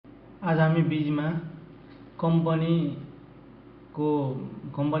आज हामी बीचमा कम्पनीमा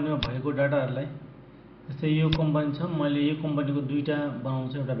भएको डाटाहरूलाई, जस्तै यो कम्पनी छ, मैले यो कम्पनीको दुईटा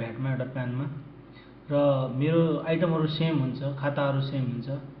बनाउँछु, एउटा भ्याटमा एउटा प्यानमा, र मेरो आइटमहरू सेम हुन्छ, खाताहरू सेम हुन्छ,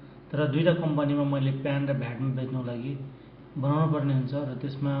 तर दुईटा कम्पनीमा मैले प्यान र भ्याटमा बेच्नको लागि बनाउनु पर्ने हुन्छ। र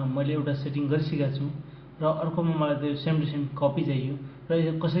त्यसमा मैले एउटा सेटिङ गरिसकेको छु र अर्कोमा मलाई त्यो सेम टु सेम कपी चाहियो। र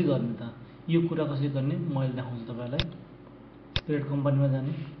यो कसरी गर्ने त, यो कुरा कसरी गर्ने मैले देखाउँछु तपाईलाई। क्रिएट कम्पनीमा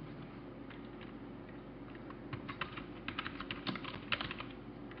जाने,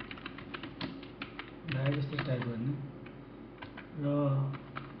 जस्तै टाइप गर्ने र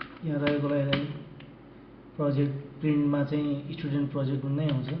यहाँ रहेकोलाई प्रोजेक्ट प्रिन्टमा चाहिँ स्टुडेन्ट प्रोजेक्ट नै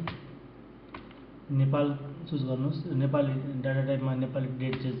आउँछ। नेपाल चुज गर्नुहोस्, नेपाली डाटा टाइपमा नेपाली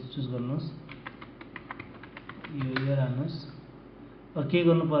डेट चाहिँ चुज गर्नुहोस्, यो इयर हाल्नुहोस्। के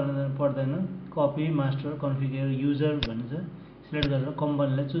गर्नु पर्दैन, कपी मास्टर कन्फिगर युजर भन्छ, सिलेक्ट गरेर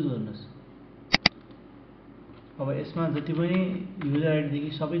कम्पनीलाई चुज गर्नुहोस्। अब यसमा जति पनि युजर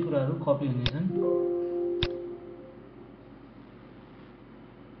आइडीदेखि सबै कुराहरू कपी हुनेछन्।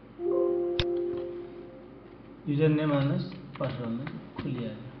 युजर नेम हाल्नुहोस्, पासवर्ड हाल्नुहोस्,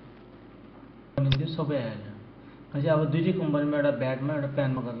 खुलिहाल्यो, त्यो सबै आइहाल्यो। अब दुईटै कम्पनीमा एउटा भ्याटमा एउटा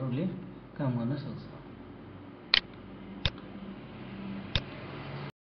प्यानमा गरेर उसले काम गर्न सक्छ।